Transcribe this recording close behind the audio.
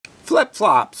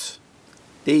flip-flops.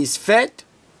 These fit,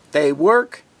 they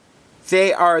work,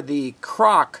 they are the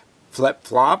Croc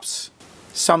flip-flops.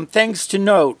 Some things to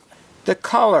note: the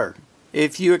color.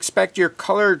 If you expect your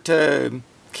color to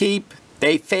keep,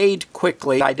 they fade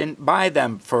quickly. I didn't buy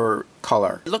them for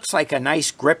color. It looks like a nice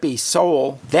grippy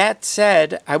sole. That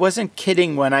said, I wasn't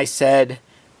kidding when I said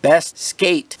best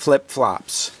skate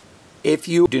flip-flops. If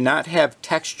you do not have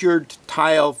textured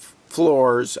tile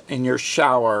floors in your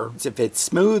shower, if it's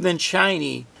smooth and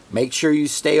shiny, make sure you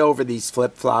stay over these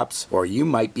flip-flops or you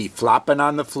might be flopping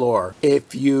on the floor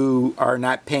if you are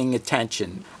not paying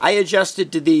attention. I adjusted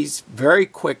to these very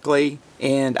quickly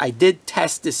and I did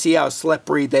test to see how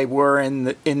slippery they were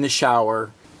in the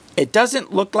shower. It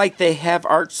doesn't look like they have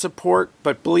arch support,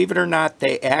 but believe it or not,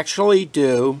 they actually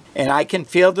do. And I can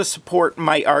feel the support in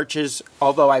my arches,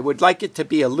 although I would like it to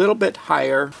be a little bit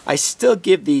higher. I still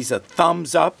give these a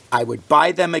thumbs up. I would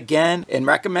buy them again and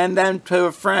recommend them to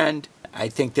a friend. I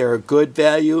think they're a good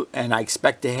value and I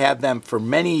expect to have them for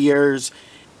many years.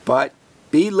 But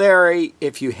be leery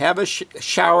if you have a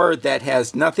shower that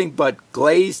has nothing but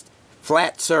glazed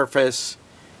flat surface.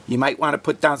 You might want to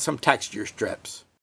put down some texture strips.